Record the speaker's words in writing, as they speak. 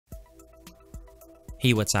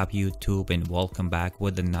Hey, what's up YouTube, and welcome back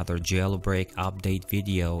with another jailbreak update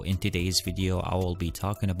video. In today's video I will be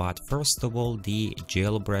talking about, first of all, the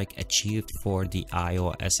jailbreak achieved for the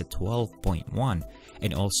iOS 12.1,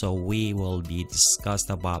 and also we will be discussed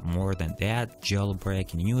about more than that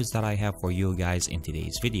jailbreak news that I have for you guys in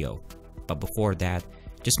today's video. But before that,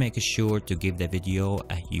 just make sure to give the video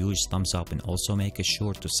a huge thumbs up, and also make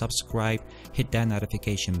sure to subscribe, hit that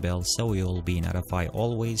notification bell so you'll be notified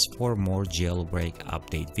always for more jailbreak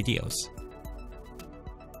update videos.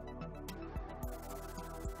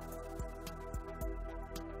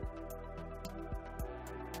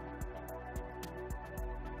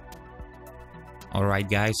 Alright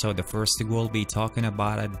guys, so the first thing we'll be talking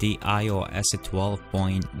about the iOS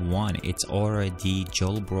 12.1. It's already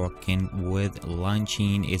jailbroken with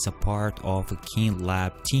launching. It's a part of a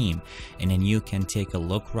KeenLab team, and then you can take a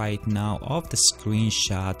look right now of the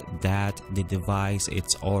screenshot that the device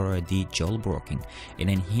it's already jailbroken. And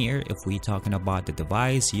then here, if we talking about the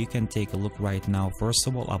device, you can take a look right now first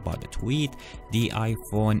of all about the tweet. The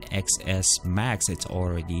iPhone XS Max, it's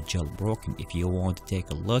already jailbroken. If you want to take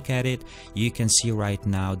a look at it, you can see right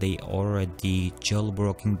now they already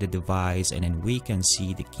jailbroken the device, and then we can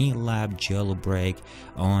see the KeenLab jailbreak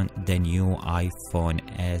on the new iPhone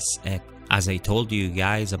SX. As I told you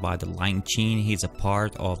guys about the launching, he's a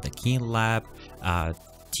part of the KeenLab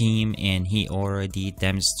team, and he already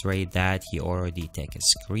demonstrated that. He already take a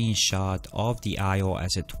screenshot of the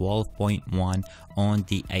iOS 12.1 on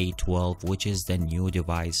the A12, which is the new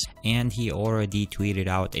device, and he already tweeted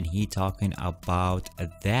out and he talking about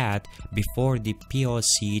that before the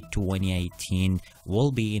POC 2018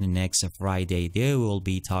 will be in the next Friday. They will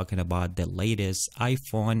be talking about the latest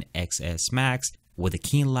iPhone XS Max with the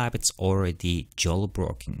KeenLab. It's already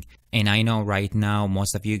jailbroken. And I know right now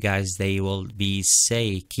most of you guys, they will be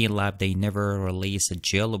say KeenLab they never release a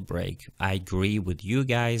jailbreak. I agree with you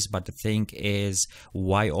guys, but the thing is,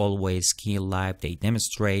 why always KeenLab they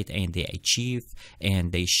demonstrate and they achieve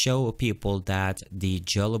and they show people that the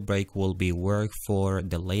jailbreak will be work for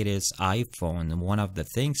the latest iPhone. One of the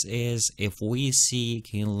things is, if we see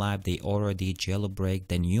KeenLab they already jailbreak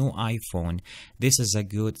the new iPhone, this is a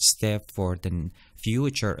good step for the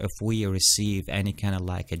future if we receive any kind of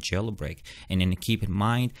like a jailbreak. And then keep in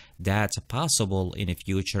mind that's possible in the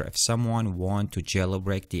future if someone want to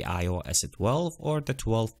jailbreak the iOS 12 or the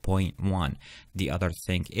 12.1. The other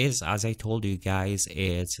thing is, as I told you guys,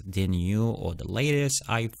 it's the new or the latest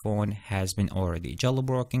iPhone has been already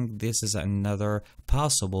jailbroken. This is another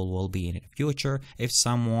possible will be in the future if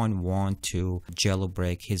someone want to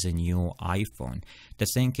jailbreak his new iPhone. The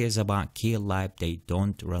thing is about KeenLab, they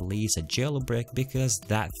don't release a jailbreak because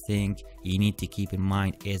that thing you need to keep in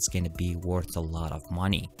mind it's gonna be worth a lot of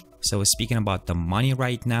money. So speaking about the money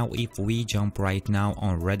right now, if we jump right now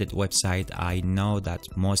on Reddit website, I know that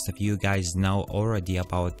most of you guys know already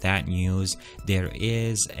about that news. There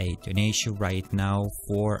is a donation right now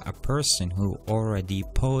for a person who already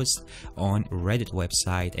posts on Reddit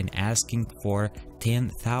website and asking for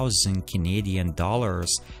 10,000 Canadian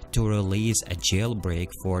dollars to release a jailbreak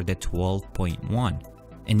for the 12.1.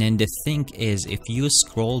 And then the thing is, if you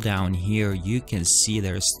scroll down here, you can see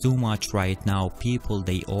there's too much right now. People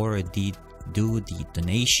they already do the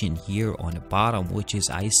donation here on the bottom, which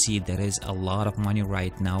is I see there is a lot of money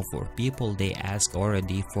right now for people they ask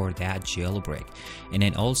already for that jailbreak. And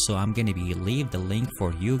then also I'm gonna be leave the link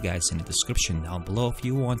for you guys in the description down below if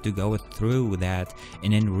you want to go through that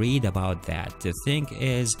and then read about that. The thing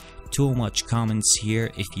is, too much comments here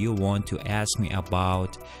if you want to ask me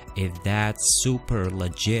about if that's super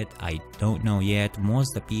legit. I don't know yet.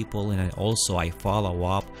 Most of the people, and also I follow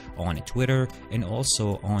up on Twitter and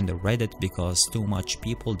also on the Reddit, because too much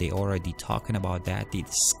people they already talking about that. They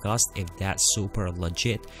discussed if that's super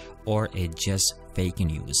legit or it just fake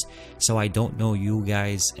news. So I don't know you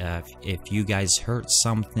guys, if you guys heard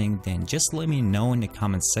something, then just let me know in the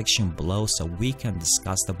comment section below so we can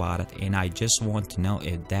discuss about it. And I just want to know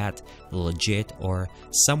if that legit or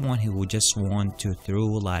someone who would just want to throw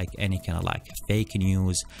like any kind of like fake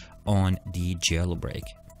news on the jailbreak.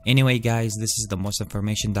 Anyway guys, this is the most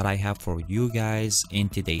information that I have for you guys in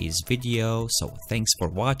today's video, so thanks for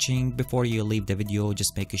watching. Before you leave the video,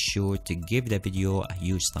 just make sure to give the video a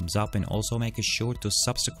huge thumbs up, and also make sure to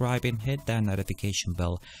subscribe and hit that notification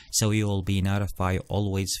bell so you will be notified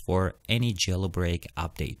always for any jailbreak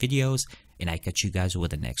update videos. And I catch you guys with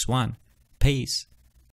the next one. Peace.